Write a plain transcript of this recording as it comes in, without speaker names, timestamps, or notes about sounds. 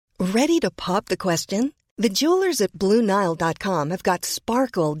Ready to pop the question? The jewelers at BlueNile.com have got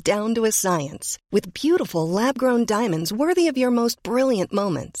sparkle down to a science with beautiful lab-grown diamonds worthy of your most brilliant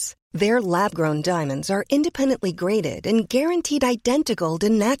moments. Their lab-grown diamonds are independently graded and guaranteed identical to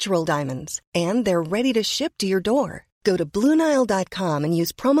natural diamonds, and they're ready to ship to your door. Go to BlueNile.com and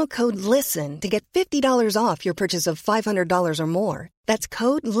use promo code LISTEN to get $50 off your purchase of $500 or more. That's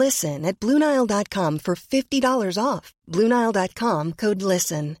code LISTEN at BlueNile.com for $50 off. BlueNile.com, code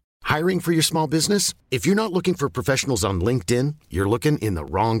LISTEN. Hiring for your small business? If you're not looking for professionals on LinkedIn, you're looking in the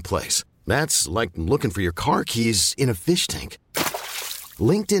wrong place. That's like looking for your car keys in a fish tank.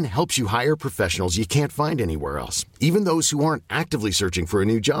 LinkedIn helps you hire professionals you can't find anywhere else, even those who aren't actively searching for a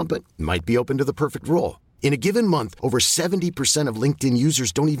new job but might be open to the perfect role. In a given month, over 70% of LinkedIn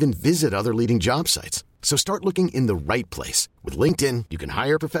users don't even visit other leading job sites. So start looking in the right place. With LinkedIn, you can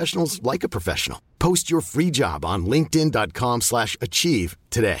hire professionals like a professional. Post your free job on linkedin.com/achieve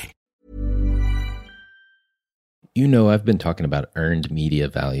today. You know, I've been talking about earned media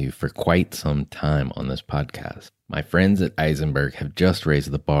value for quite some time on this podcast. My friends at Eisenberg have just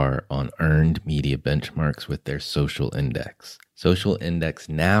raised the bar on earned media benchmarks with their social index. Social Index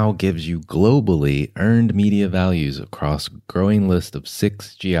now gives you globally earned media values across a growing list of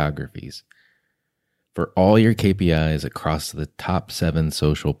 6 geographies for all your KPIs across the top 7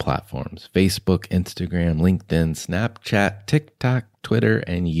 social platforms: Facebook, Instagram, LinkedIn, Snapchat, TikTok, Twitter,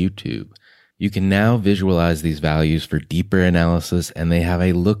 and YouTube. You can now visualize these values for deeper analysis, and they have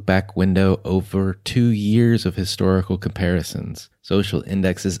a look-back window over 2 years of historical comparisons. Social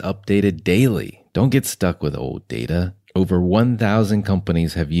Index is updated daily. Don't get stuck with old data. Over 1,000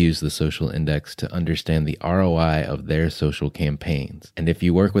 companies have used the Social Index to understand the ROI of their social campaigns. And if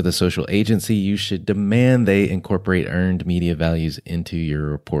you work with a social agency, you should demand they incorporate earned media values into your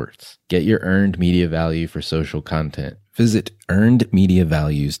reports. Get your earned media value for social content. Visit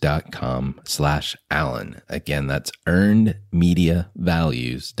earnedmediavalues.com/Alan. Again, that's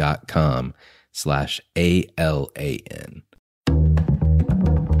earnedmediavalues.com/ALAN.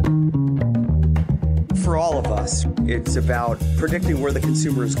 For all of us, it's about predicting where the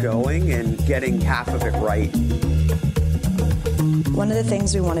consumer is going and getting half of it right. One of the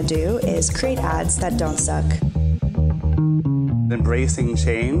things we want to do is create ads that don't suck. Embracing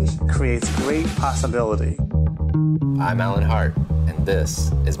change creates great possibility. I'm Alan Hart, and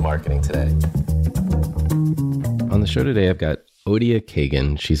this is Marketing Today. On the show today, I've got Odia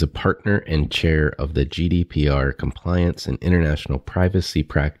Kagan. She's a partner and chair of the GDPR Compliance and International Privacy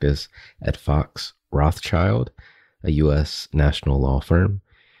Practice at Fox Rothschild, a U.S. national law firm.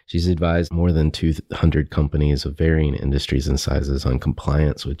 She's advised more than 200 companies of varying industries and sizes on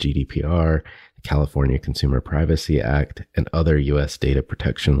compliance with GDPR, the California Consumer Privacy Act, and other U.S. data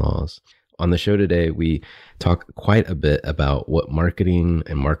protection laws. On the show today, we talk quite a bit about what marketing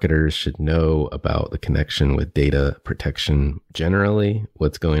and marketers should know about the connection with data protection generally,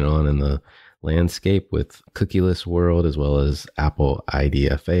 what's going on in the landscape with cookieless world, as well as Apple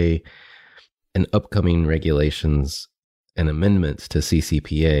IDFA, and upcoming regulations and amendments to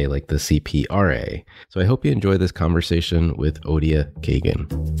CCPA like the CPRA. So I hope you enjoy this conversation with Odia Kagan.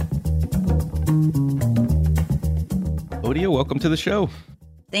 Odia, welcome to the show.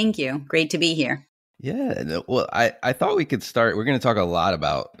 Thank you. Great to be here. Yeah, well, I thought we could start. We're going to talk a lot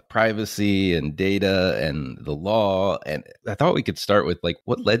about privacy and data and the law. And I thought we could start with like,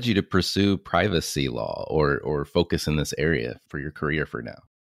 what led you to pursue privacy law or focus in this area for your career for now?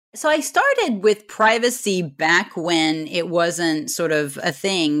 So I started with privacy back when it wasn't sort of a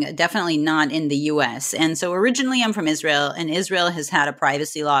thing, definitely not in the US. And so originally I'm from Israel, and Israel has had a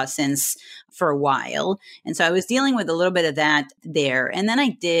privacy law since for a while. And so I was dealing with a little bit of that there. And then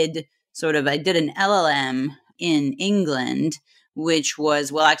I did an LLM in England, which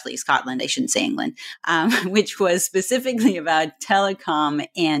was, well, actually Scotland, I shouldn't say England, which was specifically about telecom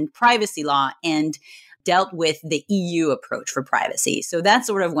and privacy law and dealt with the EU approach for privacy. So that's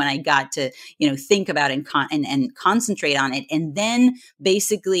sort of when I got to, think about and concentrate on it. And then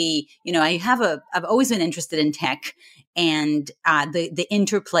basically, I've always been interested in tech and the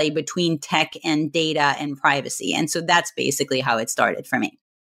interplay between tech and data and privacy. And so that's basically how it started for me.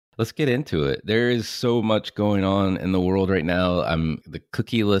 Let's get into it. There is so much going on in the world right now. The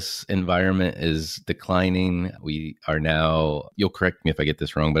cookieless environment is declining. We are now, you'll correct me if I get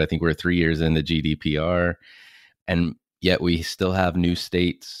this wrong, but I think we're 3 years into GDPR, and yet we still have new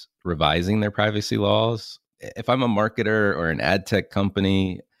states revising their privacy laws. If I'm a marketer or an ad tech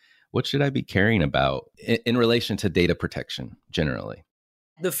company, what should I be caring about in relation to data protection generally?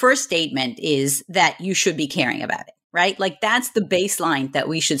 The first statement is that you should be caring about it. Right? Like that's the baseline that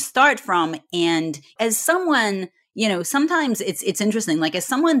we should start from. And as someone, sometimes it's interesting, like as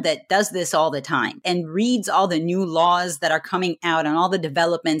someone that does this all the time and reads all the new laws that are coming out and all the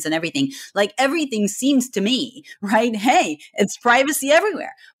developments and everything, like everything seems to me, right? Hey, it's privacy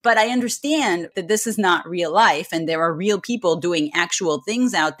everywhere. But I understand that this is not real life and there are real people doing actual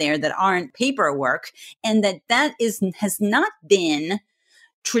things out there that aren't paperwork, and that has not been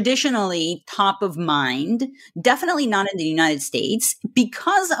traditionally top of mind, definitely not in the United States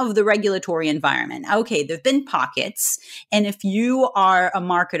because of the regulatory environment. Okay, there've been pockets. And if you are a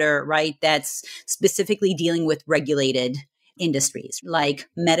marketer, right, that's specifically dealing with regulated industries like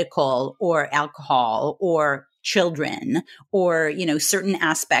medical or alcohol or children or, certain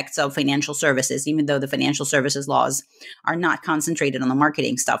aspects of financial services, even though the financial services laws are not concentrated on the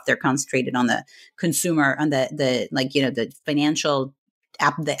marketing stuff, they're concentrated on the consumer, on the financial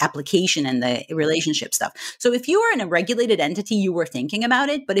the application and the relationship stuff. So if you are in a regulated entity, you were thinking about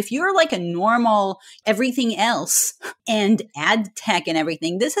it. But if you're like a normal everything else and ad tech and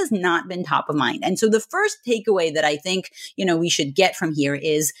everything, this has not been top of mind. And so the first takeaway that I think, we should get from here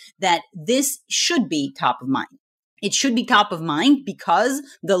is that this should be top of mind. It should be top of mind because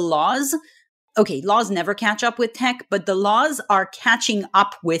the laws never catch up with tech, but the laws are catching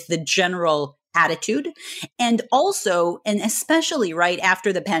up with the general attitude. And also, and especially right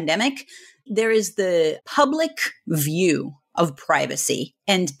after the pandemic, there is the public view of privacy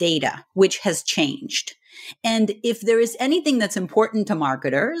and data, which has changed. And if there is anything that's important to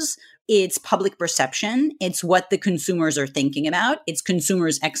marketers, it's public perception. It's what the consumers are thinking about. It's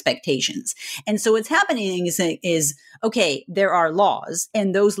consumers' expectations. And so what's happening is, okay, there are laws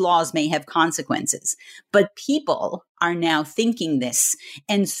and those laws may have consequences, but people are now thinking this.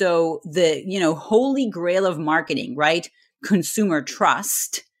 And so the, holy grail of marketing, right? Consumer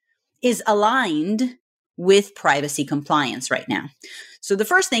trust is aligned with privacy compliance right now. So the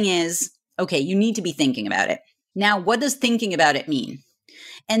first thing is, okay, you need to be thinking about it. Now, what does thinking about it mean?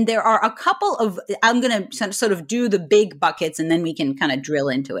 And there are a couple of, I'm going to sort of do the big buckets and then we can kind of drill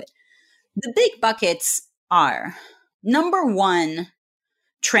into it. The big buckets are, number one,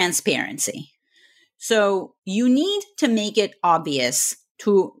 transparency. So you need to make it obvious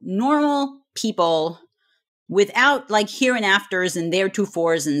to normal people without like here and afters and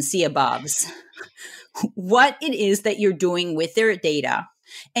theretofores and see aboves what it is that you're doing with their data.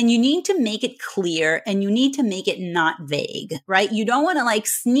 And you need to make it clear and you need to make it not vague, right? You don't want to like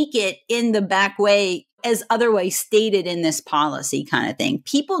sneak it in the back way as otherwise stated in this policy kind of thing.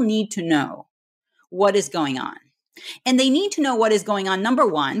 People need to know what is going on. And they need to know what is going on, number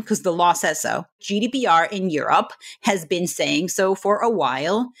one, because the law says so. GDPR in Europe has been saying so for a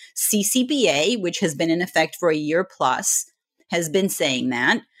while. CCPA, which has been in effect for a year plus, has been saying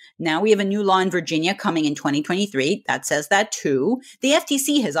that. Now we have a new law in Virginia coming in 2023 that says that too. The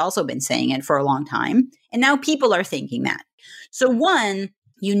FTC has also been saying it for a long time. And now people are thinking that. So one,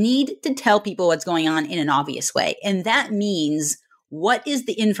 you need to tell people what's going on in an obvious way. And that means, what is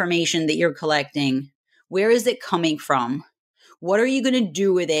the information that you're collecting? Where is it coming from? What are you going to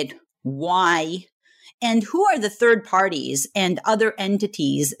do with it? Why? And who are the third parties and other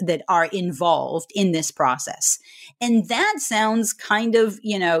entities that are involved in this process? And that sounds kind of,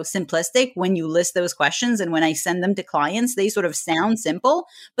 simplistic when you list those questions. And when I send them to clients, they sort of sound simple.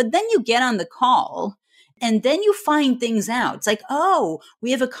 But then you get on the call and then you find things out. It's like, oh,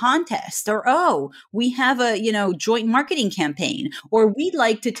 we have a contest, or, oh, we have a, joint marketing campaign, or we'd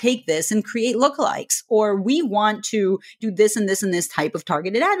like to take this and create lookalikes, or we want to do this and this and this type of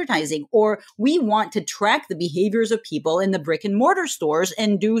targeted advertising, or we want to track the behaviors of people in the brick and mortar stores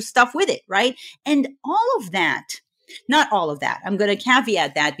and do stuff with it, right? And all of that, not all of that. I'm going to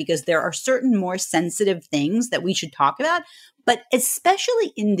caveat that because there are certain more sensitive things that we should talk about, but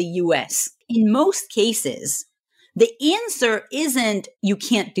especially in the US, in most cases, the answer isn't you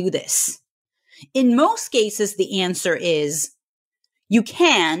can't do this. In most cases, the answer is you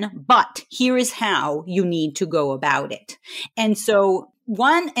can, but here is how you need to go about it. And so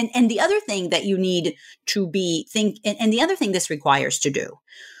one, and the other thing that you need to and the other thing this requires to do,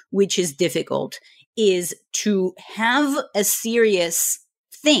 which is difficult, is to have a serious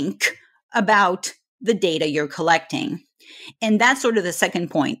think about the data you're collecting. And that's sort of the second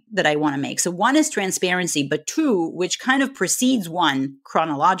point that I want to make. So one is transparency, but two, which kind of precedes one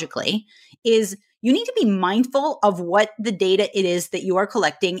chronologically, is you need to be mindful of what the data it is that you are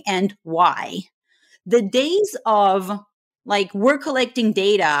collecting and why. The days of like, we're collecting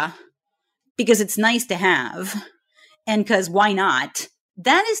data because it's nice to have and because why not,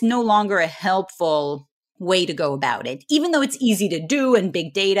 that is no longer a helpful way to go about it, even though it's easy to do and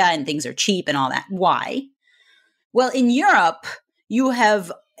big data and things are cheap and all that. Why? Well, in Europe, you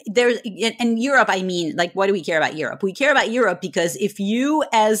have there's in Europe, I mean, like, what do we care about Europe? We care about Europe because if you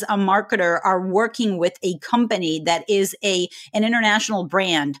as a marketer are working with a company that is an international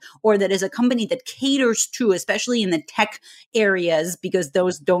brand, or that is a company that caters to, especially in the tech areas, because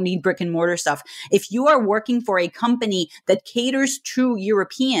those don't need brick and mortar stuff. If you are working for a company that caters to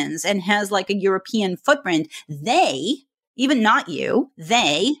Europeans and has like a European footprint, they, even not you,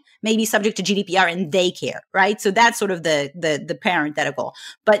 they may be subject to GDPR and they care, right? So that's sort of the parenthetical.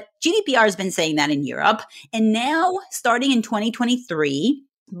 But GDPR has been saying that in Europe. And now, starting in 2023,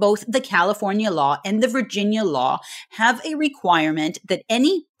 both the California law and the Virginia law have a requirement that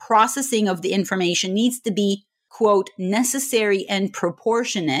any processing of the information needs to be, quote, necessary and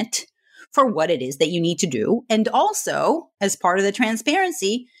proportionate for what it is that you need to do. And also, as part of the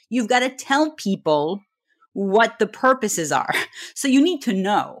transparency, you've got to tell people what the purposes are. So you need to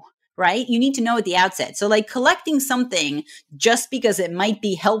know, right? You need to know at the outset. So like collecting something just because it might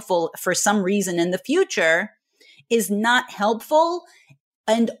be helpful for some reason in the future is not helpful.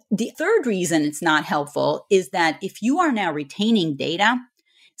 And the third reason it's not helpful is that if you are now retaining data,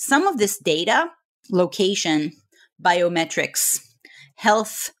 some of this data, location, biometrics,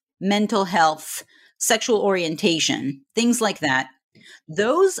 health, mental health, sexual orientation, things like that,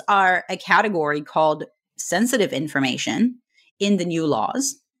 those are a category called sensitive information in the new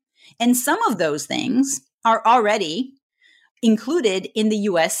laws. And some of those things are already included in the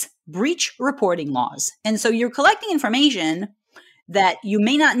US breach reporting laws. And so you're collecting information that you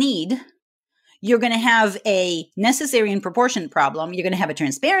may not need. You're going to have a necessary and proportionate problem. You're going to have a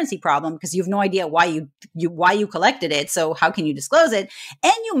transparency problem because you have no idea why you collected it. So how can you disclose it?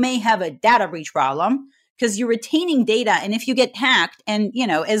 And you may have a data breach problem because you're retaining data. And if you get hacked, and, you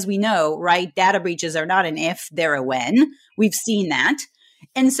know, as we know, right, data breaches are not an if, they're a when. We've seen that.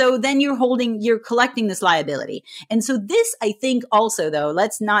 And so then you're collecting this liability. And so this, I think also, though,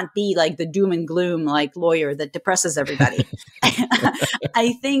 let's not be like the doom and gloom, like lawyer that depresses everybody.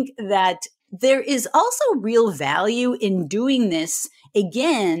 I think that there is also real value in doing this,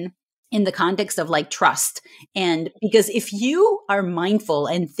 again, in the context of like trust. And because if you are mindful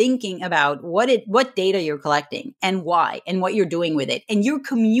and thinking about what data you're collecting and why and what you're doing with it, and you're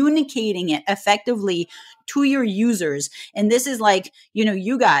communicating it effectively to your users, and this is like, you know,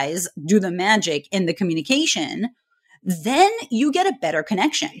 you guys do the magic in the communication, then you get a better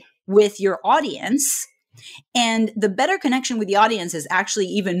connection with your audience. And the better connection with the audience is actually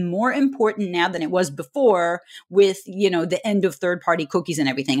even more important now than it was before with, you know, the end of third-party cookies and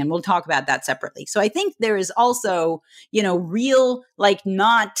everything. And we'll talk about that separately. So I think there is also, you know, real, like,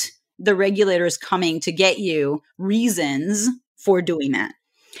 not the regulators coming to get you reasons for doing that.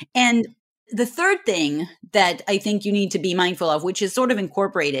 And the third thing that I think you need to be mindful of, which is sort of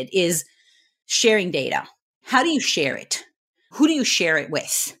incorporated, is sharing data. How do you share it? Who do you share it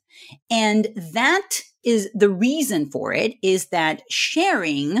with? And that is the reason for it, is that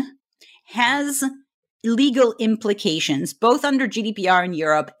sharing has legal implications, both under GDPR in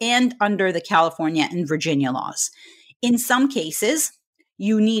Europe and under the California and Virginia laws. In some cases,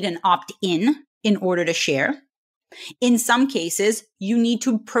 you need an opt-in in order to share. In some cases, you need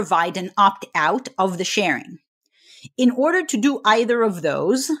to provide an opt-out of the sharing. In order to do either of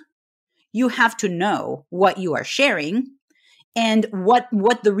those, you have to know what you are sharing and what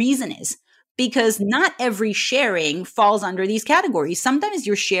the reason is. Because not every sharing falls under these categories. Sometimes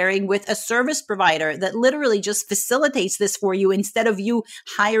you're sharing with a service provider that literally just facilitates this for you instead of you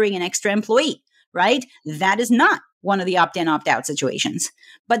hiring an extra employee, right? That is not one of the opt-in, opt-out situations.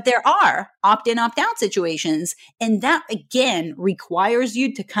 But there are opt-in, opt-out situations. And that, again, requires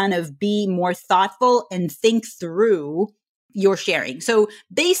you to kind of be more thoughtful and think through your sharing. So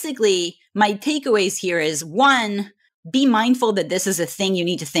basically, my takeaways here is, one, be mindful that this is a thing you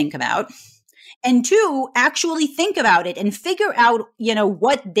need to think about. And two, actually think about it and figure out, you know,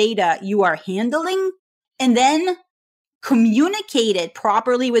 what data you are handling, and then communicate it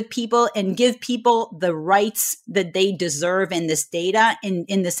properly with people and give people the rights that they deserve in this data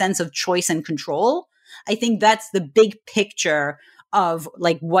in the sense of choice and control. I think that's the big picture of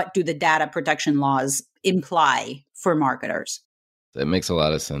like, what do the data protection laws imply for marketers? That makes a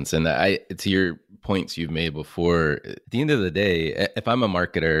lot of sense. And to your points you've made before, at the end of the day, if I'm a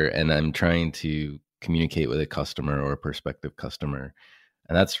marketer and I'm trying to communicate with a customer or a prospective customer,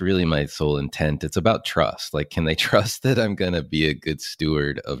 and that's really my sole intent, it's about trust. Like, can they trust that I'm going to be a good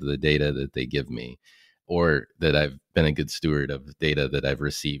steward of the data that they give me, or that I've been a good steward of the data that I've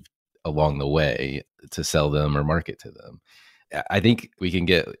received along the way to sell them or market to them? I think you can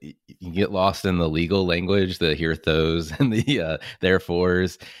get lost in the legal language, the here thous and the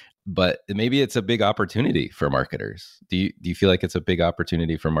therefores. but maybe it's a big opportunity for marketers. Do you feel like it's a big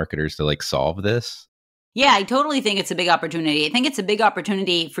opportunity for marketers to like solve this? Yeah, I totally think it's a big opportunity. I think it's a big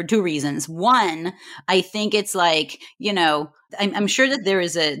opportunity for two reasons. One, I think it's like, I'm sure that there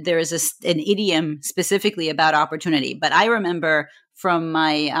is an idiom specifically about opportunity, but I remember from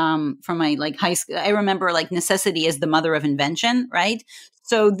my like high school, I remember like necessity is the mother of invention, right?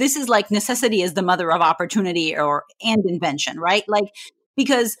 So this is like necessity is the mother of opportunity and invention, right? Like,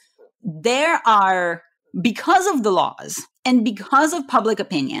 because because of the laws and because of public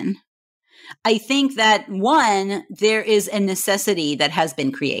opinion, I think that one, there is a necessity that has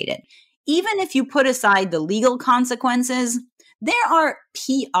been created. Even if you put aside the legal consequences, there are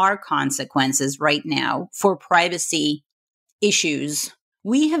PR consequences right now for privacy issues.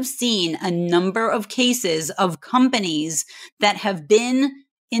 We have seen a number of cases of companies that have been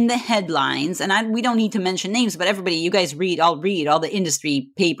in the headlines, and we don't need to mention names, but everybody, you guys I'll read all the industry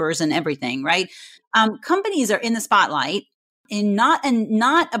papers and everything, right? Companies are in the spotlight in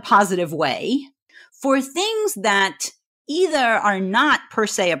not a positive way for things that either are not per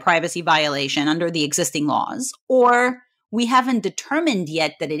se a privacy violation under the existing laws, or we haven't determined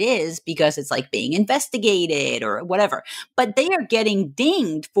yet that it is because it's like being investigated or whatever. But they are getting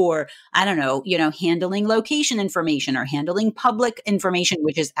dinged for, I don't know, handling location information or handling public information,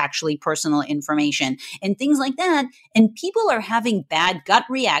 which is actually personal information and things like that. And people are having bad gut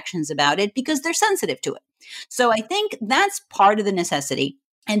reactions about it because they're sensitive to it. So I think that's part of the necessity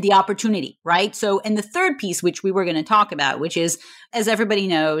and the opportunity, right? So, and the third piece, which we were going to talk about, which is, as everybody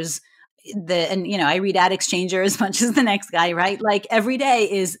knows, I read Ad Exchanger as much as the next guy, right? Like every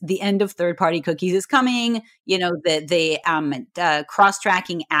day is the end of third-party cookies is coming. The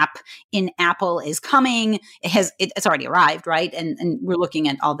cross-tracking app in Apple is coming. It's already arrived, right? And we're looking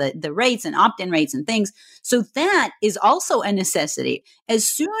at all the rates and opt-in rates and things. So that is also a necessity. As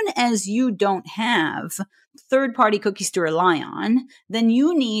soon as you don't have third-party cookies to rely on, then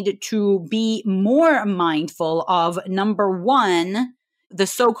you need to be more mindful of, number one, the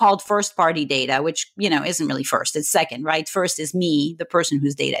so-called first-party data, which, isn't really first, it's second, right? First is me, the person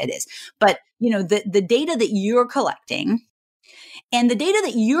whose data it is. But, the data that you're collecting, and the data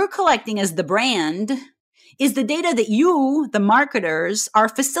that you're collecting as the brand is the data that you, the marketers, are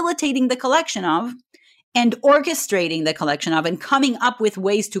facilitating the collection of and orchestrating the collection of and coming up with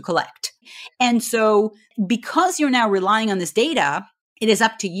ways to collect. And so because you're now relying on this data, it is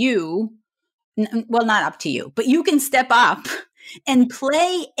up to you, well, not up to you, but you can step up and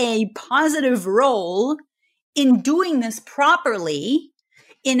play a positive role in doing this properly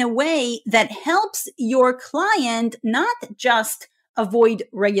in a way that helps your client not just avoid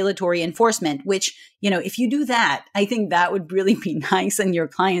regulatory enforcement, which, if you do that, I think that would really be nice and your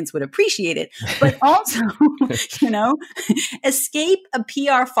clients would appreciate it. But also, escape a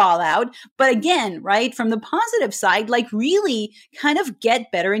PR fallout. But again, right, from the positive side, like really kind of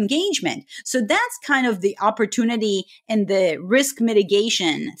get better engagement. So that's kind of the opportunity and the risk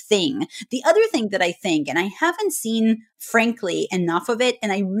mitigation thing. The other thing that I think, and I haven't seen, frankly, enough of it,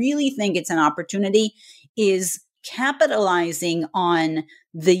 and I really think it's an opportunity, is capitalizing on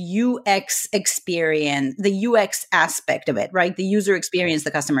the UX experience, the UX aspect of it, right? The user experience,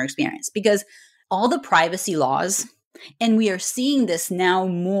 the customer experience, because all the privacy laws, and we are seeing this now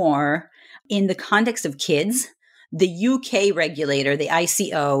more in the context of kids. The UK regulator, the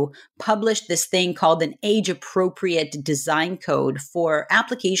ICO, published this thing called an age-appropriate design code for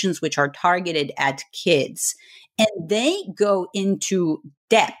applications which are targeted at kids. And they go into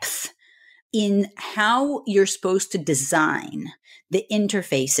depth in how you're supposed to design the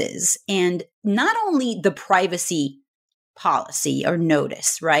interfaces and not only the privacy policy or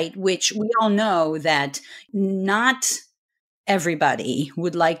notice, right? Which we all know that not everybody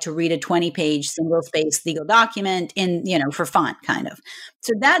would like to read a 20-page single-space legal document for fun, kind of.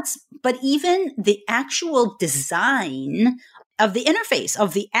 So but even the actual design of the interface,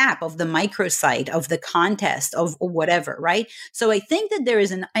 of the app, of the microsite, of the contest, of whatever, right? So I think that there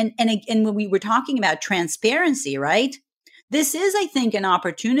is and when we were talking about transparency, right? This is, I think, an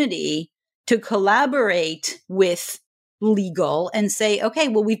opportunity to collaborate with legal and say, okay,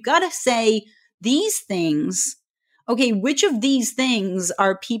 well, we've got to say these things. Okay, which of these things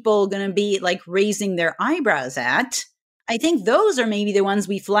are people going to be like raising their eyebrows at? I think those are maybe the ones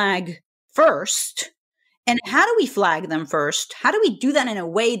we flag first. And how do we flag them first? How do we do that in a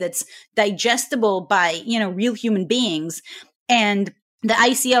way that's digestible by, real human beings? And the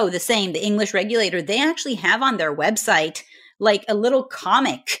ICO, the English regulator, they actually have on their website like a little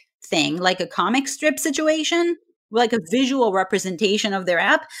comic thing, like a comic strip situation like a visual representation of their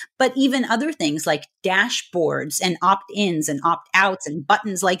app, but even other things like dashboards and opt-ins and opt-outs and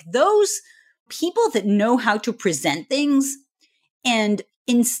buttons, like those people that know how to present things. And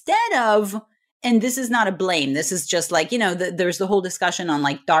instead of, and this is not a blame, this is just like, there's the whole discussion on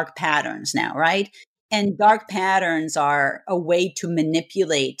like dark patterns now, right? And dark patterns are a way to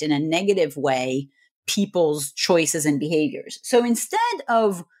manipulate in a negative way people's choices and behaviors. So instead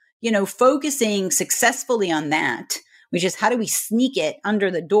of, focusing successfully on that, which is how do we sneak it under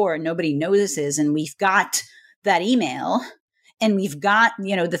the door and nobody notices, and we've got that email and we've got,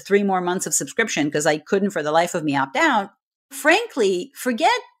 the 3 more months of subscription because I couldn't for the life of me opt out. Frankly,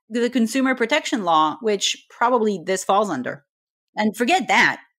 forget the consumer protection law, which probably this falls under, and forget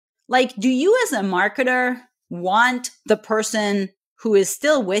that. Like, do you as a marketer want the person who is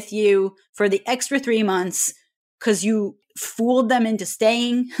still with you for the extra 3 months because you fooled them into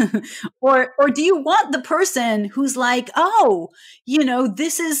staying? or do you want the person who's like, oh,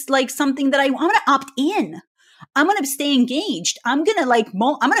 this is like something that I'm going to opt in. I'm going to stay engaged. I'm going to I'm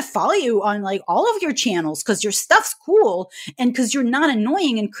going to follow you on like all of your channels because your stuff's cool and because you're not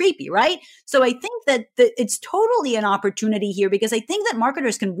annoying and creepy, right? So I think that it's totally an opportunity here because I think that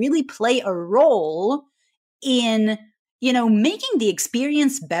marketers can really play a role in, making the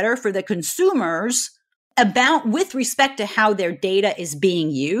experience better for the consumers with respect to how their data is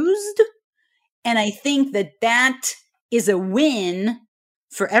being used. And I think that is a win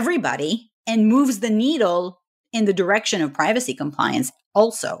for everybody and moves the needle in the direction of privacy compliance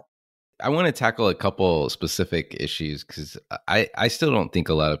also. I want to tackle a couple specific issues because I still don't think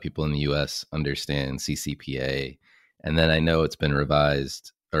a lot of people in the US understand CCPA. And then I know it's been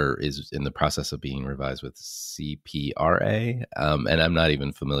revised or is in the process of being revised with CPRA. And I'm not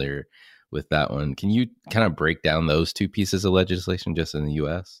even familiar with that one. Can you kind of break down those two pieces of legislation just in the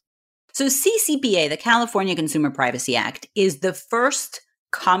US? So CCPA, the California Consumer Privacy Act, is the first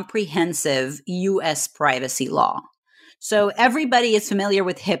comprehensive US privacy law. So everybody is familiar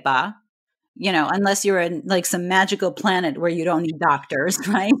with HIPAA, unless you're in like some magical planet where you don't need doctors,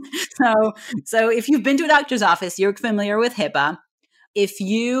 right? So if you've been to a doctor's office, you're familiar with HIPAA. If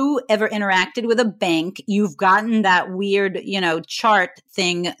you ever interacted with a bank, you've gotten that weird, chart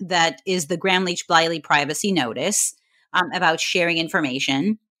thing that is the Gramm-Leach-Bliley privacy notice about sharing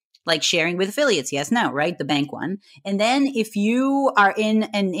information, like sharing with affiliates. Yes, no, right? The bank one. And then if you are in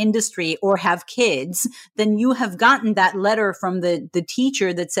an industry or have kids, then you have gotten that letter from the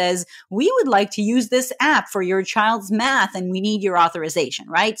teacher that says, we would like to use this app for your child's math and we need your authorization,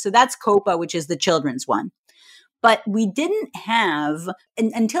 right? So that's COPA, which is the children's one. But we didn't have,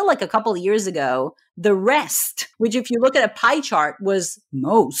 until like a couple of years ago, the rest, which if you look at a pie chart was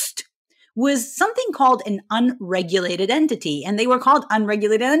something called an unregulated entity. And they were called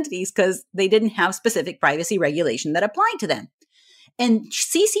unregulated entities because they didn't have specific privacy regulation that applied to them. And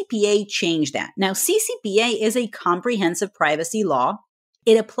CCPA changed that. Now, CCPA is a comprehensive privacy law.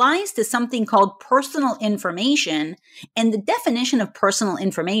 It applies to something called personal information, and the definition of personal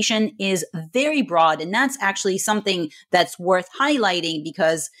information is very broad, and that's actually something that's worth highlighting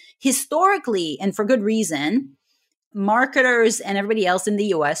because historically, and for good reason, marketers and everybody else in the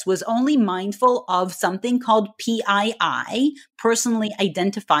US was only mindful of something called PII, personally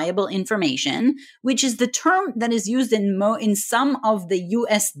identifiable information, which is the term that is used in some of the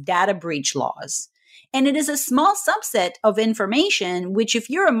US data breach laws. And it is a small subset of information, which if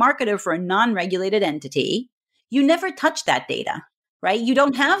you're a marketer for a non-regulated entity, you never touch that data, right? You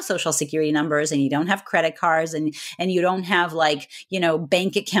don't have social security numbers and you don't have credit cards and you don't have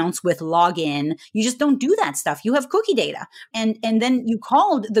bank accounts with login. You just don't do that stuff. You have cookie data. And then you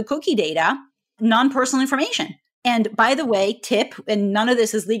called the cookie data non-personal information. And by the way, tip, and none of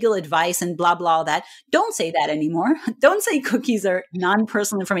this is legal advice and blah, blah, all that. Don't say that anymore. Don't say cookies are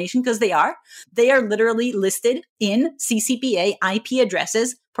non-personal information because they are. They are literally listed in CCPA, IP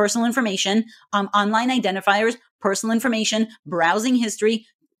addresses, personal information, online identifiers, personal information, browsing history,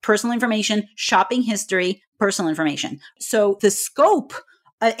 personal information, shopping history, personal information. So the scope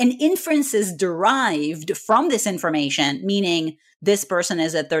and inferences derived from this information, meaning this person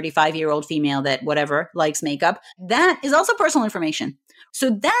is a 35-year-old female that whatever likes makeup, that is also personal information. So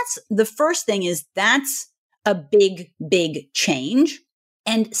that's the first thing is that's a big, big change.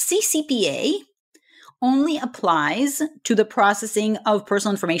 And CCPA only applies to the processing of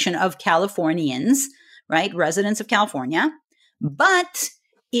personal information of Californians, right? Residents of California. But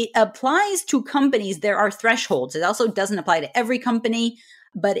it applies to companies. There are thresholds. It also doesn't apply to every company,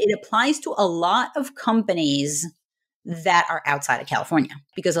 but it applies to a lot of companies that are outside of California,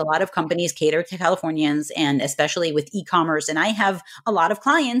 because a lot of companies cater to Californians, and especially with e-commerce. And I have a lot of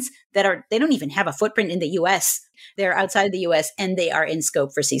clients that they don't even have a footprint in the US. They're outside the US and they are in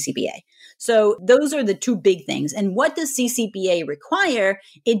scope for CCPA. So those are the two big things. And what does CCPA require?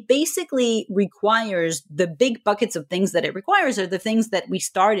 It basically requires, the big buckets of things that it requires are the things that we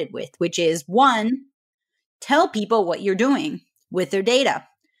started with, which is, one, tell people what you're doing with their data.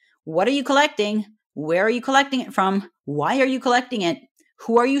 What are you collecting? Where are you collecting it from? Why are you collecting it?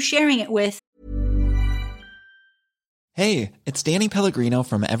 Who are you sharing it with? Hey, it's Danny Pellegrino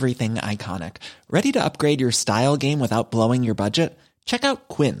from Everything Iconic. Ready to upgrade your style game without blowing your budget? Check out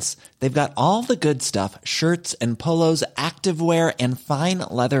Quince. They've got all the good stuff, shirts and polos, activewear, and fine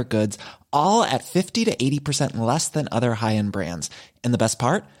leather goods, all at 50 to 80% less than other high-end brands. And the best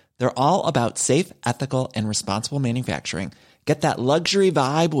part? They're all about safe, ethical, and responsible manufacturing. Get that luxury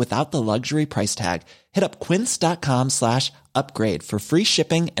vibe without the luxury price tag. Hit up quince.com/upgrade for free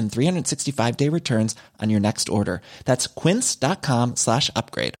shipping and 365-day returns on your next order. That's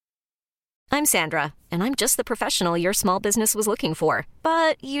quince.com/upgrade. I'm Sandra, and I'm just the professional your small business was looking for.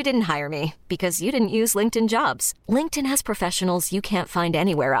 But you didn't hire me because you didn't use LinkedIn Jobs. LinkedIn has professionals you can't find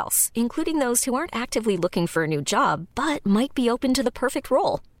anywhere else, including those who aren't actively looking for a new job, but might be open to the perfect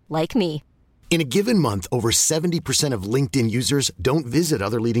role, like me. In a given month, over 70% of LinkedIn users don't visit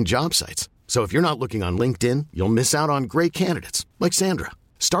other leading job sites. So if you're not looking on LinkedIn, you'll miss out on great candidates like Sandra.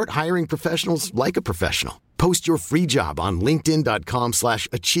 Start hiring professionals like a professional. Post your free job on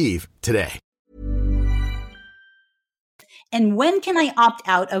linkedin.com/achieve today. And when can I opt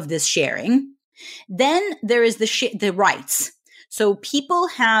out of this sharing? Then there is the rights. So people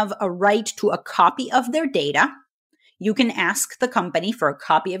have a right to a copy of their data. You can ask the company for a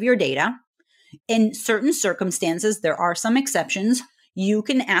copy of your data. In certain circumstances, there are some exceptions. You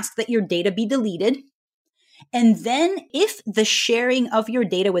can ask that your data be deleted. And then if the sharing of your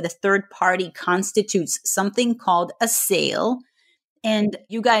data with a third party constitutes something called a sale, and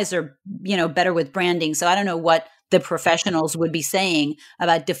you guys are, better with branding, so I don't know what the professionals would be saying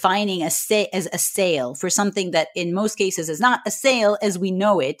about defining as a sale for something that in most cases is not a sale as we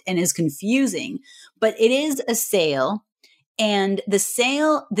know it and is confusing, but it is a sale. And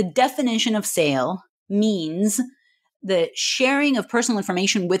the definition of sale means the sharing of personal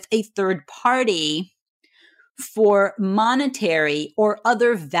information with a third party for monetary or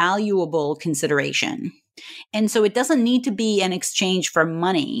other valuable consideration. And so it doesn't need to be an exchange for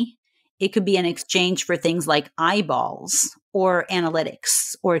money. It could be an exchange for things like eyeballs or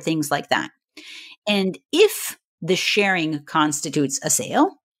analytics or things like that. And if the sharing constitutes a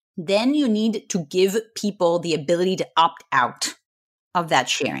sale, then you need to give people the ability to opt out of that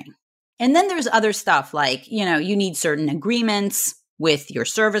sharing. And then there's other stuff like, you need certain agreements with your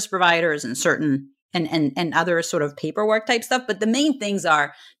service providers and certain and other sort of paperwork type stuff. But the main things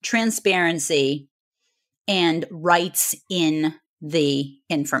are transparency and rights in the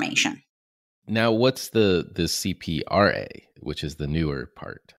information. Now, what's the CPRA, which is the newer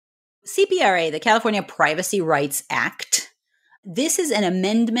part? CPRA, the California Privacy Rights Act. This is an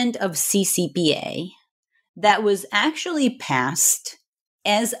amendment of CCPA that was actually passed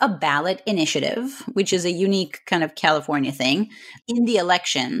as a ballot initiative, which is a unique kind of California thing, in the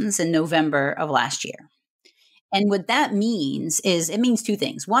elections in November of last year. And what that means is it means two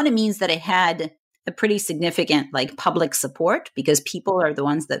things. One, it means that it had a pretty significant public support because people are the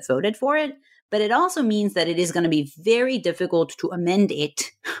ones that voted for it. But it also means that it is going to be very difficult to amend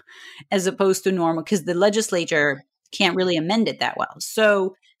it as opposed to normal because the legislature can't really amend it that well.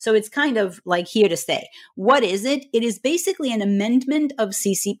 So it's kind of here to stay. What is it? It is basically an amendment of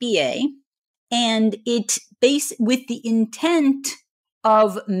CCPA, and it with the intent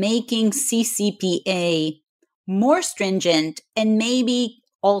of making CCPA more stringent and maybe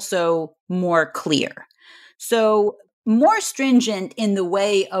also more clear. So more stringent in the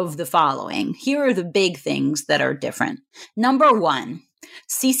way of the following. Here are the big things that are different. Number one,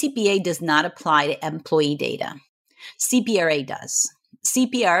 CCPA does not apply to employee data. CPRA does.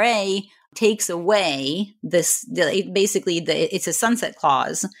 CPRA takes away it's a sunset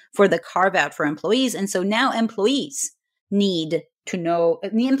clause for the carve out for employees. And so now employees need to know,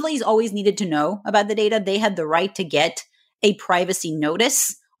 the employees always needed to know about the data. They had the right to get a privacy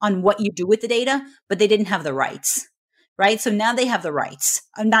notice on what you do with the data, but they didn't have the rights, right? So now they have the rights.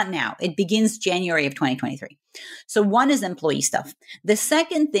 Not now. It begins January of 2023. So one is employee stuff. The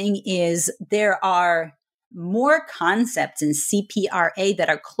second thing is there are more concepts in CPRA that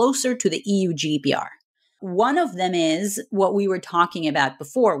are closer to the EU GDPR. One of them is what we were talking about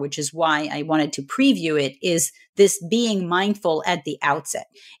before, which is why I wanted to preview it, is this being mindful at the outset.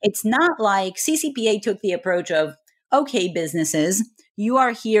 It's not like CCPA took the approach of, okay, businesses, you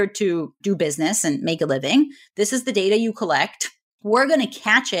are here to do business and make a living. This is the data you collect. We're going to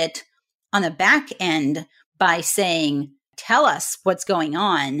catch it on the back end by saying, tell us what's going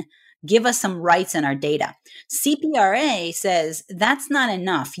on. Give us some rights in our data. CPRA says that's not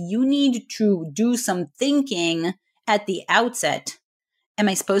enough. You need to do some thinking at the outset. Am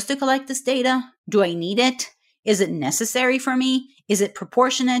I supposed to collect this data? Do I need it? Is it necessary for me? Is it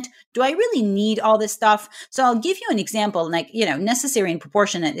proportionate? Do I really need all this stuff? So I'll give you an example, like, necessary and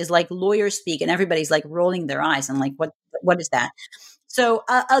proportionate is like lawyers speak and everybody's like rolling their eyes and like, what is that? So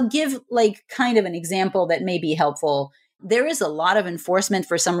I'll give like kind of an example that may be helpful. There is a lot of enforcement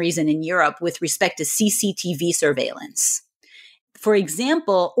for some reason in Europe with respect to CCTV surveillance, for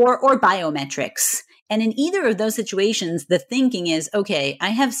example, or biometrics. And in either of those situations, the thinking is, okay, I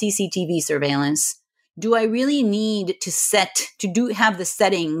have CCTV surveillance. Do I really need to have the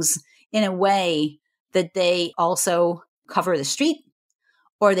settings in a way that they also cover the street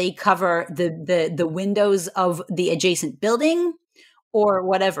or they cover the windows of the adjacent building or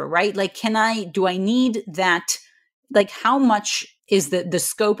whatever, right? Like, do I need that? Like, how much is the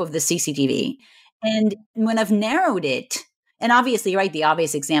scope of the CCTV? And when I've narrowed it, and obviously, right, the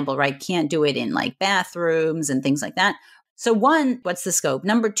obvious example, right, can't do it in like bathrooms and things like that. So one, what's the scope?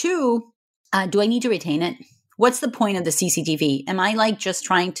 Number two, do I need to retain it? What's the point of the CCTV? Am I like just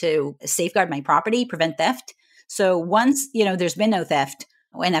trying to safeguard my property, prevent theft? So once, there's been no theft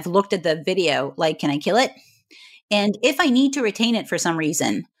and I've looked at the video, like, can I kill it? And if I need to retain it for some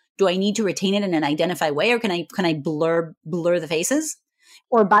reason, do I need to retain it in an identified way or can I blur the faces?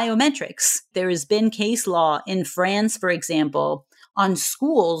 Or biometrics. There has been case law in France, for example, on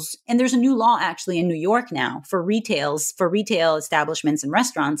schools, and there's a new law actually in New York now for retail establishments and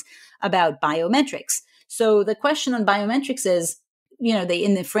restaurants about biometrics. So the question on biometrics is,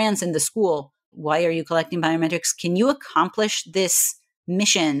 in France in the school, why are you collecting biometrics? Can you accomplish this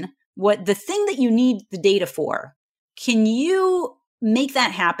mission? What the thing that you need the data for? Can you make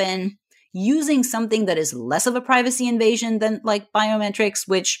that happen using something that is less of a privacy invasion than like biometrics,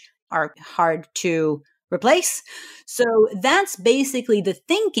 which are hard to replace? So that's basically the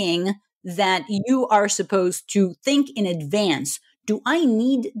thinking that you are supposed to think in advance. Do I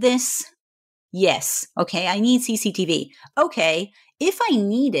need this? Yes. Okay. I need CCTV. Okay. If I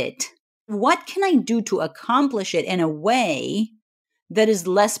need it, what can I do to accomplish it in a way that is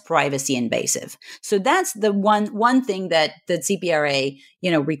less privacy invasive? So that's the one thing that CPRA,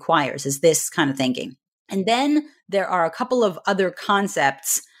 requires is this kind of thinking. And then there are a couple of other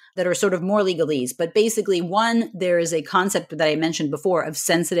concepts that are sort of more legalese, but basically there is a concept that I mentioned before of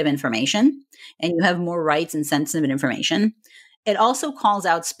sensitive information, and you have more rights in sensitive information. It also calls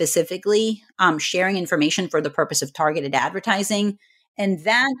out specifically sharing information for the purpose of targeted advertising. And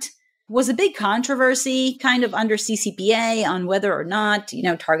that was a big controversy kind of under CCPA on whether or not,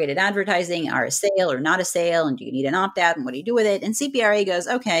 targeted advertising are a sale or not a sale, and do you need an opt-out, and what do you do with it? And CPRA goes,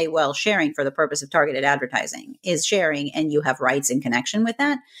 okay, well, sharing for the purpose of targeted advertising is sharing, and you have rights in connection with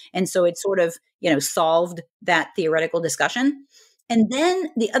that. And so it sort of, solved that theoretical discussion. And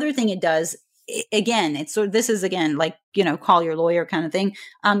then the other thing it does, again, this is again, like, call your lawyer kind of thing.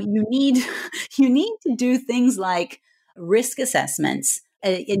 You need to do things like risk assessments.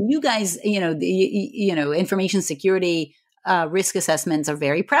 And you guys, information security risk assessments are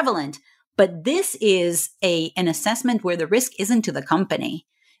very prevalent, but this is an assessment where the risk isn't to the company.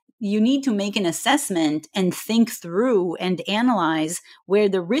 You need to make an assessment and think through and analyze where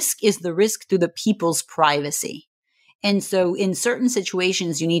the risk is the risk to the people's privacy. And so in certain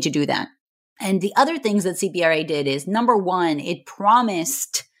situations, you need to do that. And the other things that CPRA did is, number one, it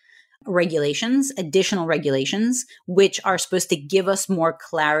promised additional regulations, which are supposed to give us more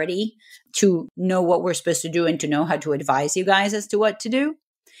clarity to know what we're supposed to do and to know how to advise you guys as to what to do.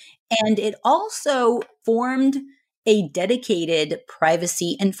 And it also formed a dedicated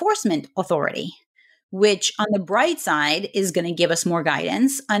privacy enforcement authority, which on the bright side is going to give us more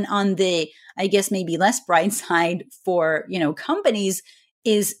guidance. And on the, I guess, maybe less bright side for, companies,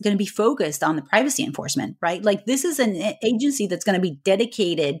 is going to be focused on the privacy enforcement, right? Like, this is an agency that's going to be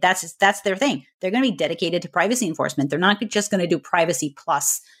dedicated. That's their thing. They're going to be dedicated to privacy enforcement. They're not just going to do privacy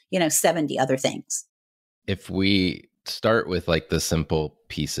plus, 70 other things. If we start with like the simple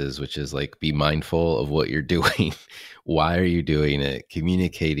pieces, which is like, be mindful of what you're doing. Why are you doing it?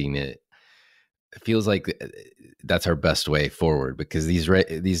 Communicating it. It feels like that's our best way forward, because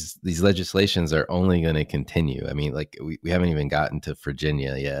these legislations are only going to continue. I mean, like we haven't even gotten to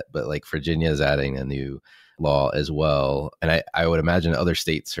Virginia yet, but like Virginia is adding a new law as well, and I would imagine other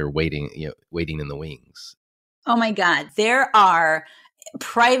states are waiting in the wings. Oh my God, there are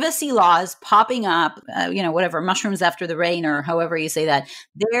privacy laws popping up, whatever, mushrooms after the rain, or however you say that.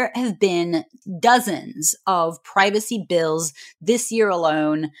 There have been dozens of privacy bills this year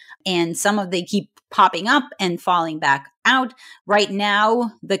alone, and they keep popping up and falling back out. Right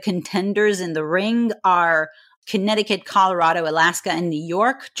now, the contenders in the ring are Connecticut, Colorado, Alaska, and New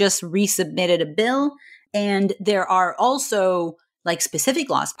York just resubmitted a bill. And there are also like specific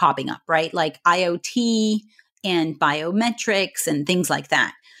laws popping up, right? Like IoT and biometrics and things like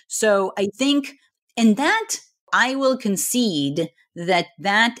that. So I think, and that I will concede that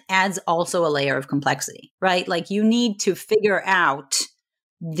adds also a layer of complexity, right? Like you need to figure out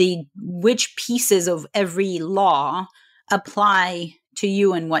which pieces of every law apply to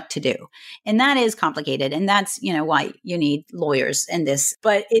you and what to do. And that is complicated. And that's, why you need lawyers in this.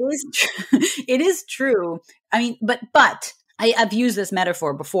 But it is true. I mean, but I've used this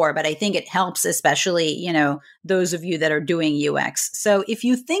metaphor before, but I think it helps, especially, those of you that are doing UX. So if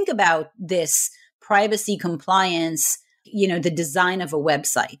you think about this privacy compliance, the design of a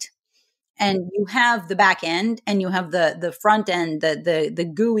website, and you have the back end and you have the front end,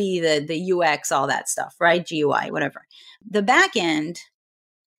 the GUI, the UX, all that stuff, right? GUI, whatever. The back end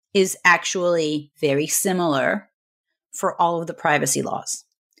is actually very similar for all of the privacy laws.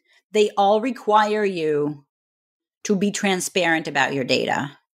 They all require you to be transparent about your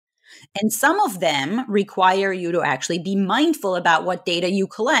data. And some of them require you to actually be mindful about what data you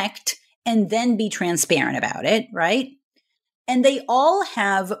collect and then be transparent about it, right? And they all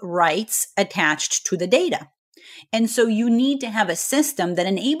have rights attached to the data. And so you need to have a system that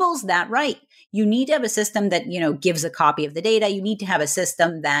enables that right. You need to have a system that, gives a copy of the data. You need to have a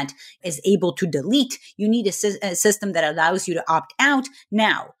system that is able to delete. You need a system that allows you to opt out.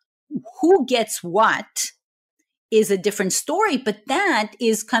 Now, who gets what is a different story, but that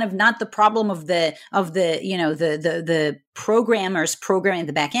is kind of not the problem of the programmers programming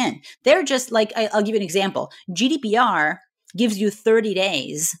the back end. They're just like, I'll give you an example. GDPR gives you 30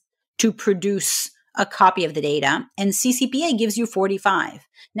 days to produce a copy of the data, and CCPA gives you 45.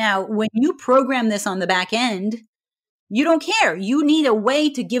 Now, when you program this on the back end, you don't care. You need a way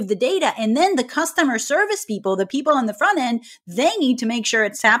to give the data. And then the customer service people, the people on the front end, they need to make sure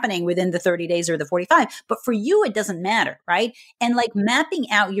it's happening within the 30 days or the 45. But for you, it doesn't matter, right? And like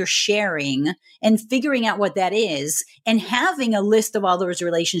mapping out your sharing and figuring out what that is and having a list of all those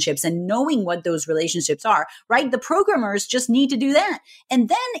relationships and knowing what those relationships are, right? The programmers just need to do that. And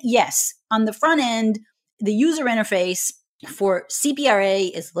then, yes, on the front end, the user interface for CPRA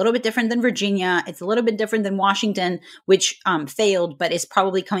is a little bit different than Virginia. It's a little bit different than Washington, which failed, but is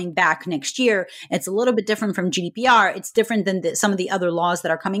probably coming back next year. It's a little bit different from GDPR. It's different than some of the other laws that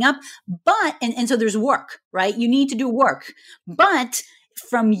are coming up. But, and so there's work, right? You need to do work. But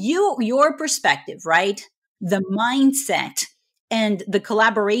from your perspective, right? The mindset and the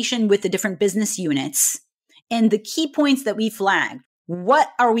collaboration with the different business units and the key points that we flagged. What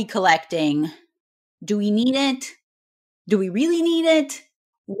are we collecting? Do we need it? Do we really need it?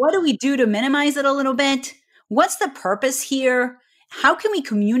 What do we do to minimize it a little bit? What's the purpose here? How can we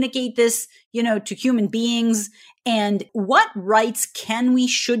communicate this, to human beings? And what rights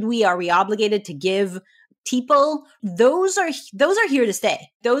should we, are we obligated to give people? Those are here to stay.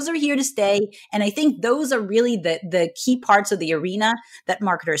 Those are here to stay. And I think those are really the key parts of the arena that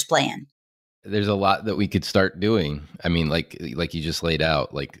marketers play in. There's a lot that we could start doing. I mean, like you just laid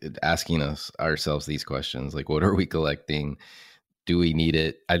out, like asking ourselves these questions, like what are we collecting? Do we need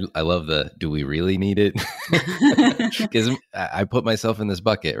it? I love do we really need it? Because I put myself in this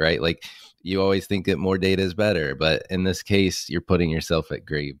bucket, right? Like you always think that more data is better, but in this case, you're putting yourself at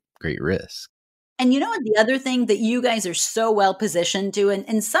great risk. And the other thing that you guys are so well positioned to,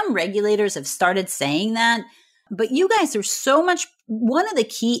 and some regulators have started saying that, but you guys are so much, one of the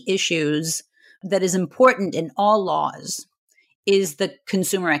key issues that is important in all laws is the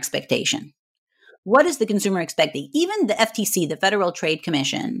consumer expectation. What is the consumer expecting? Even the FTC, the Federal Trade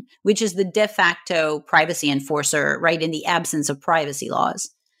Commission, which is the de facto privacy enforcer, right, in the absence of privacy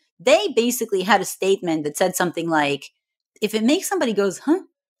laws, they basically had a statement that said something like, if it makes somebody goes, huh?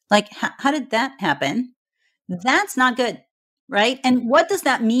 Like, how did that happen? That's not good. Right? And what does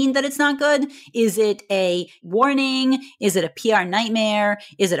that mean that it's not good? Is it a warning? Is it a PR nightmare?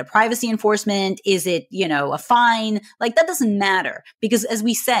 Is it a privacy enforcement? Is it, a fine? Like that doesn't matter because as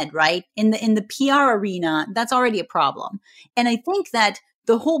we said, right, in the PR arena, that's already a problem. And I think that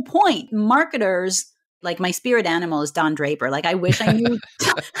the whole point, marketers, like my spirit animal is Don Draper. Like I wish I knew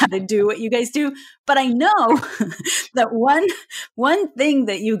how to do what you guys do, but I know that one thing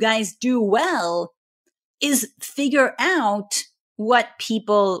that you guys do well is figure out what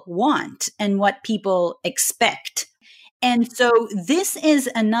people want and what people expect. And so this is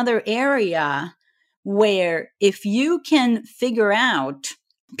another area where if you can figure out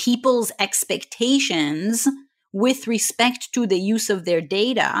people's expectations with respect to the use of their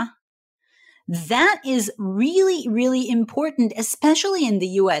data, that is really, really important, especially in the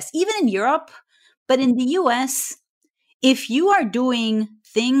US, even in Europe, but in the US, if you are doing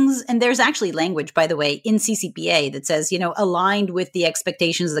things, and there's actually language, by the way, in CCPA that says, aligned with the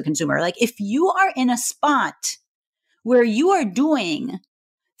expectations of the consumer. Like if you are in a spot where you are doing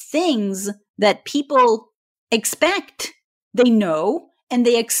things that people expect, they know, and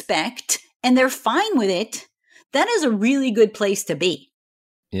they expect, and they're fine with it, that is a really good place to be.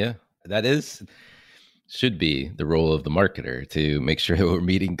 Yeah, should be the role of the marketer, to make sure that we're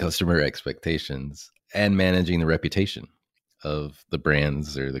meeting customer expectations and managing the reputation of the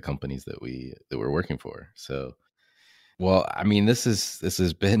brands or the companies that we're working for. So, well, I mean, this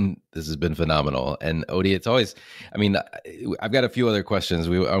has been phenomenal. And Odia, it's always, I mean, I've got a few other questions.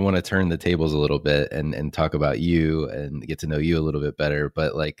 I want to turn the tables a little bit and talk about you and get to know you a little bit better.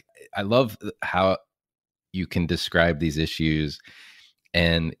 But like, I love how you can describe these issues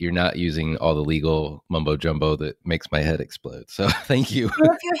and you're not using all the legal mumbo jumbo that makes my head explode. So thank you.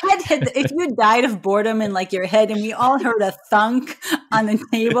 Well, if you died of boredom in like your head and we all heard a thunk on the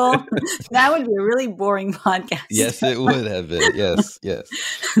table, that would be a really boring podcast. Yes, it would have been. Yes.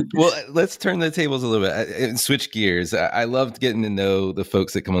 Well, let's turn the tables a little bit and switch gears. I loved getting to know the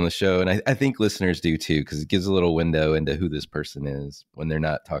folks that come on the show. And I think listeners do too, because it gives a little window into who this person is when they're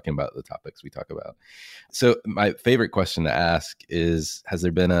not talking about the topics we talk about. So my favorite question to ask is, has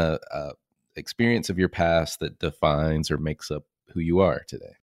there been a experience of your past that defines or makes up who you are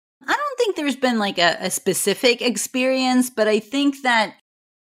today? I don't think there's been like a specific experience, but I think that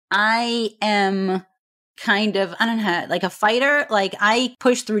I am kind of, I don't know, like a fighter. Like I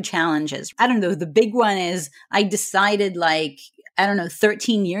push through challenges. I don't know. The big one is I decided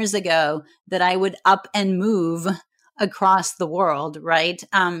 13 years ago that I would up and move across the world, right?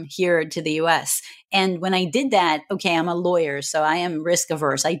 Here to the US. And when I did that, okay, I'm a lawyer, so I am risk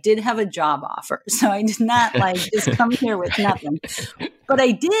averse. I did have a job offer, so I did not just come here with nothing. But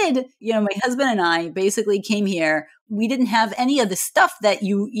I did, my husband and I basically came here. We didn't have any of the stuff that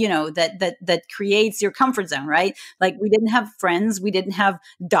that creates your comfort zone, right? Like we didn't have friends, we didn't have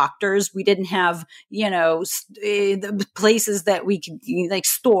doctors, we didn't have, the places that we could, like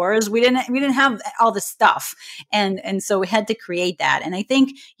stores. We didn't have all the stuff. And so we had to create that. And I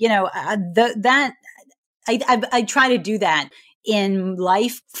think, I try to do that in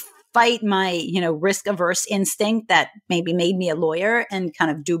life, fight my, risk averse instinct that maybe made me a lawyer and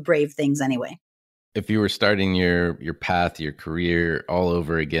kind of do brave things anyway. If you were starting your path, your career all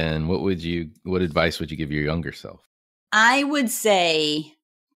over again, what advice would you give your younger self? I would say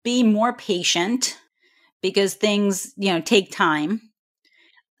be more patient because things, take time.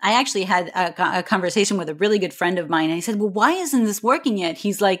 I actually had a conversation with a really good friend of mine and I said, well, why isn't this working yet?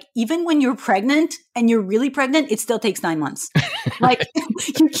 He's like, even when you're pregnant and you're really pregnant, it still takes 9 months. Like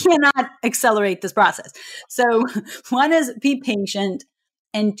you cannot accelerate this process. So one is be patient.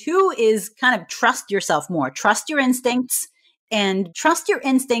 And two is kind of trust yourself more, trust your instincts and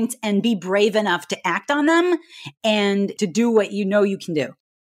be brave enough to act on them and to do what you know you can do.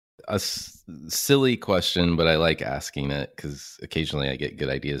 A silly question, but I like asking it because occasionally I get good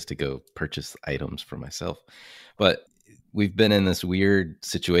ideas to go purchase items for myself. But we've been in this weird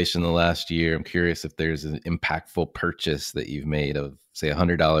situation the last year. I'm curious if there's an impactful purchase that you've made of, say,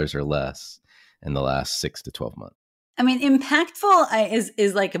 $100 or less in the last 6 to 12 months. I mean, impactful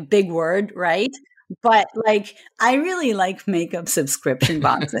is like a big word, right? But like, I really like makeup subscription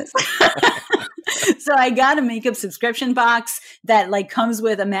boxes. So I got a makeup subscription box that like comes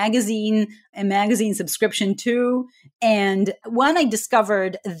with a magazine subscription too. And one, I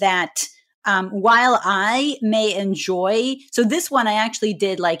discovered that while I may enjoy, so this one I actually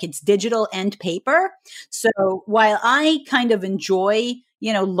did like it's digital and paper. So while I kind of enjoy,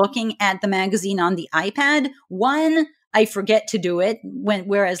 looking at the magazine on the iPad, one, I forget to do it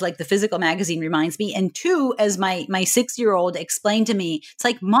whereas like the physical magazine reminds me. And two, as my 6-year-old explained to me, it's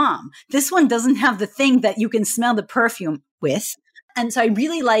like, Mom, this one doesn't have the thing that you can smell the perfume with. And so I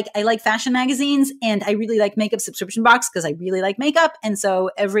like fashion magazines and I really like makeup subscription box because I really like makeup. And so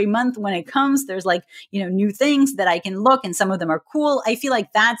every month when it comes, there's like, new things that I can look and some of them are cool. I feel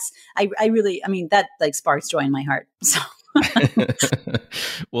like that like sparks joy in my heart. So.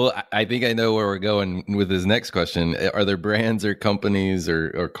 Well, I think I know where we're going with this next question. Are there brands or companies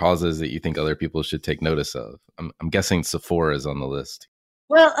or causes that you think other people should take notice of? I'm guessing Sephora is on the list.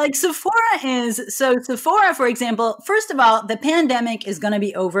 Well, like Sephora, for example, first of all, the pandemic is going to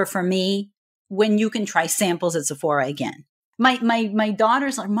be over for me when you can try samples at Sephora again. My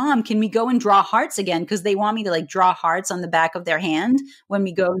daughter's like, Mom, can we go and draw hearts again? Because they want me to like draw hearts on the back of their hand when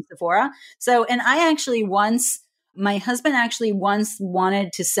we go to Sephora. So, and my husband actually once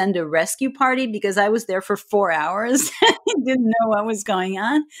wanted to send a rescue party because I was there for 4 hours. I didn't know what was going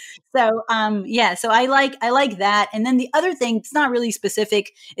on. So, so I like that. And then the other thing, it's not really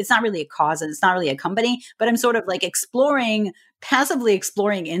specific. It's not really a cause and it's not really a company, but I'm sort of like passively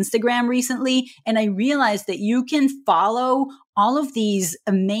exploring Instagram recently. And I realized that you can follow all of these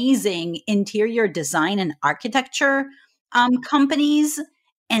amazing interior design and architecture companies.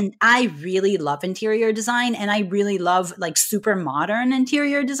 And I really love interior design and I really love like super modern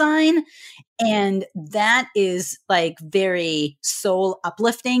interior design. And that is like very soul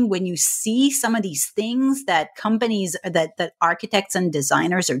uplifting when you see some of these things that companies, that architects and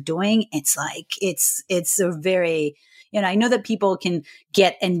designers are doing. It's like, it's a very, I know that people can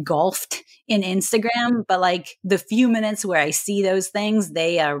get engulfed in Instagram, but like the few minutes where I see those things,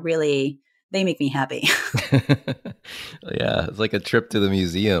 they make me happy. Yeah, it's like a trip to the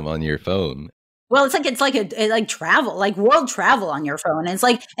museum on your phone. Well, it's like travel, like world travel on your phone. And it's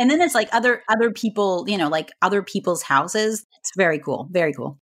like, and then it's like other people, like other people's houses. It's very cool. Very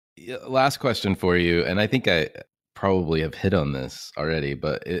cool. Yeah, last question for you. And I think I probably have hit on this already,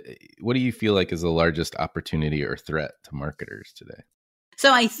 but what do you feel like is the largest opportunity or threat to marketers today?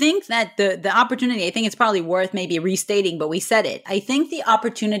 So I think that the opportunity, I think it's probably worth maybe restating, but we said it. I think the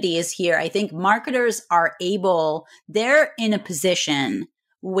opportunity is here. I think marketers they're in a position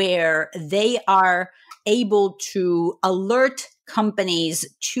where they are able to alert companies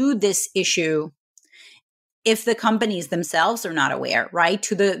to this issue if the companies themselves are not aware, right,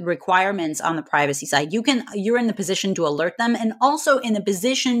 to the requirements on the privacy side. You're in the position to alert them and also in the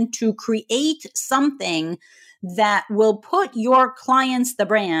position to create something that will put your clients, the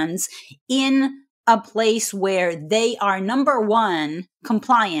brands, in a place where they are number one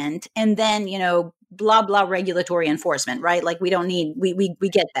compliant and then, blah, blah, regulatory enforcement, right? Like we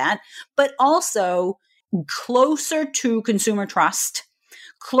get that, but also closer to consumer trust,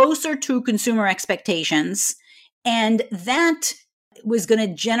 closer to consumer expectations. And that was going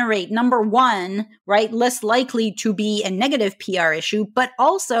to generate, number one, right, less likely to be a negative PR issue, but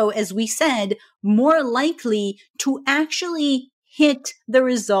also, as we said, more likely to actually hit the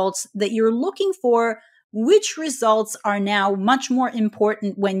results that you're looking for, which results are now much more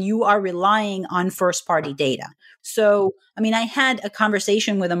important when you are relying on first-party data. So, I had a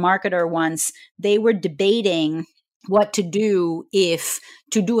conversation with a marketer once. They were debating what to do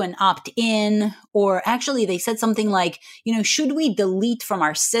to do an opt-in, or actually they said something like, should we delete from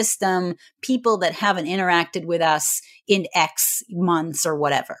our system people that haven't interacted with us in X months or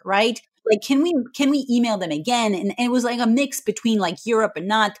whatever, right? Like, can we email them again? And it was like a mix between like Europe and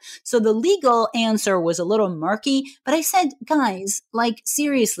not. So the legal answer was a little murky, but I said, guys, like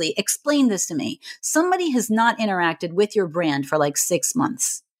seriously, explain this to me. Somebody has not interacted with your brand for like 6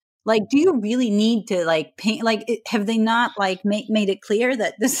 months. Like, do you really need to like paint? Like, have they not like made it clear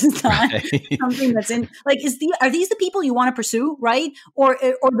that this is not something that's in? Like, are these the people you want to pursue, right? Or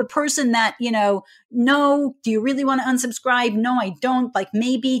the person that no? Do you really want to unsubscribe? No, I don't. Like,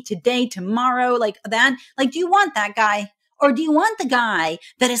 maybe today, tomorrow, like that. Like, do you want that guy? Or do you want the guy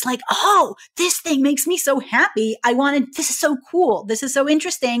that is like, oh, this thing makes me so happy. This is so cool. This is so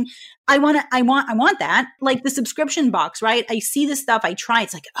interesting. I want that. Like the subscription box, right? I see this stuff. I try.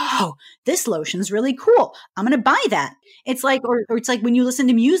 It's like, oh, this lotion's really cool. I'm going to buy that. It's like, or it's like when you listen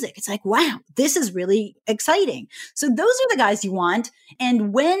to music, it's like, wow, this is really exciting. So those are the guys you want.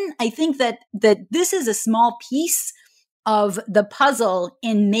 And when I think that this is a small piece of the puzzle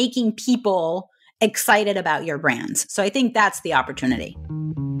in making people excited about your brands. So I think that's the opportunity.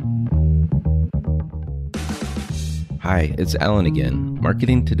 Hi, it's Alan again.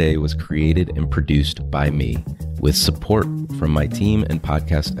 Marketing Today was created and produced by me with support from my team and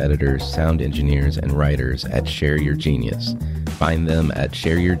podcast editors, sound engineers, and writers at Share Your Genius. Find them at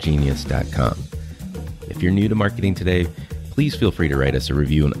shareyourgenius.com. If you're new to Marketing Today, please feel free to write us a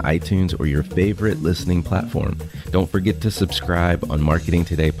review on iTunes or your favorite listening platform. Don't forget to subscribe on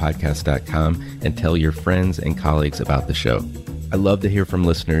marketingtodaypodcast.com and tell your friends and colleagues about the show. I love to hear from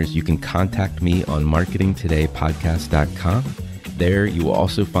listeners. You can contact me on marketingtodaypodcast.com. There you will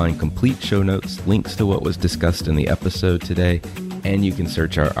also find complete show notes, links to what was discussed in the episode today, and you can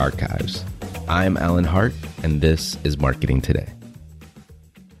search our archives. I'm Alan Hart, and this is Marketing Today.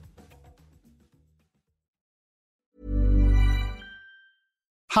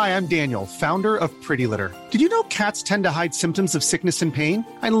 Hi, I'm Daniel, founder of Pretty Litter. Did you know cats tend to hide symptoms of sickness and pain?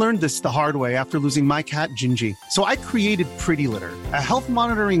 I learned this the hard way after losing my cat, Gingy. So I created Pretty Litter, a health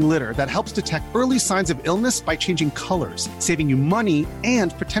monitoring litter that helps detect early signs of illness by changing colors, saving you money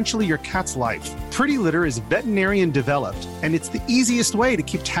and potentially your cat's life. Pretty Litter is veterinarian developed, and it's the easiest way to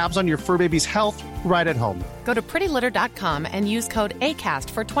keep tabs on your fur baby's health right at home. Go to prettylitter.com and use code ACAST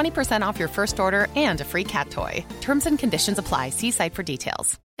for 20% off your first order and a free cat toy. Terms and conditions apply. See site for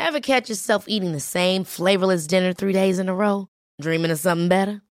details. Ever catch yourself eating the same flavorless dinner 3 days in a row? Dreaming of something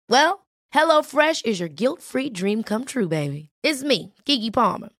better? Well, HelloFresh is your guilt-free dream come true, baby. It's me, Keke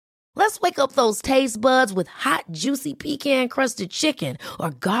Palmer. Let's wake up those taste buds with hot, juicy pecan-crusted chicken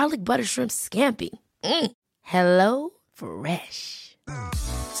or garlic butter shrimp scampi. HelloFresh.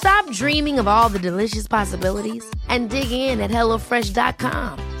 Stop dreaming of all the delicious possibilities and dig in at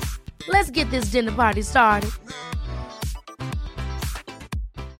HelloFresh.com. Let's get this dinner party started.